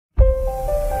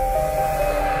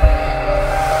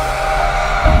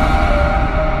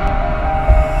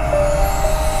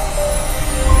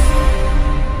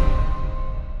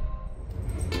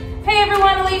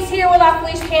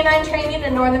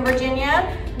in Northern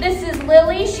Virginia. This is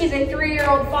Lily. She's a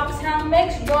 3-year-old Foxhound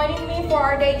mix joining me for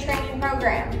our day training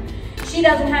program. She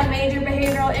doesn't have major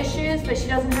behavioral issues, but she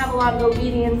doesn't have a lot of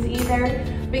obedience either.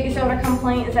 Biggest owner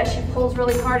complaint is that she pulls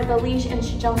really hard at the leash and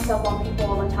she jumps up on people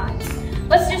all the time.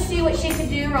 Let's just see what she can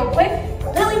do real quick.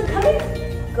 Lily, come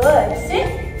here. Good. Sit.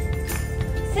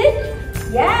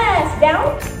 Sit. Yes.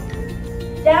 Down.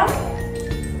 Down.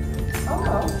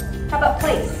 Oh. How about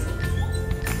place?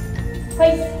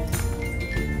 Place.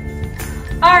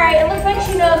 All right, it looks like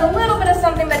she knows a little bit of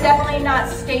something, but definitely not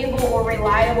stable or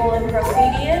reliable in her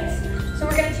obedience. So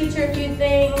we're gonna teach her a few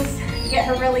things, get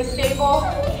her really stable.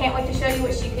 Can't wait to show you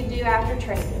what she can do after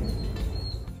training.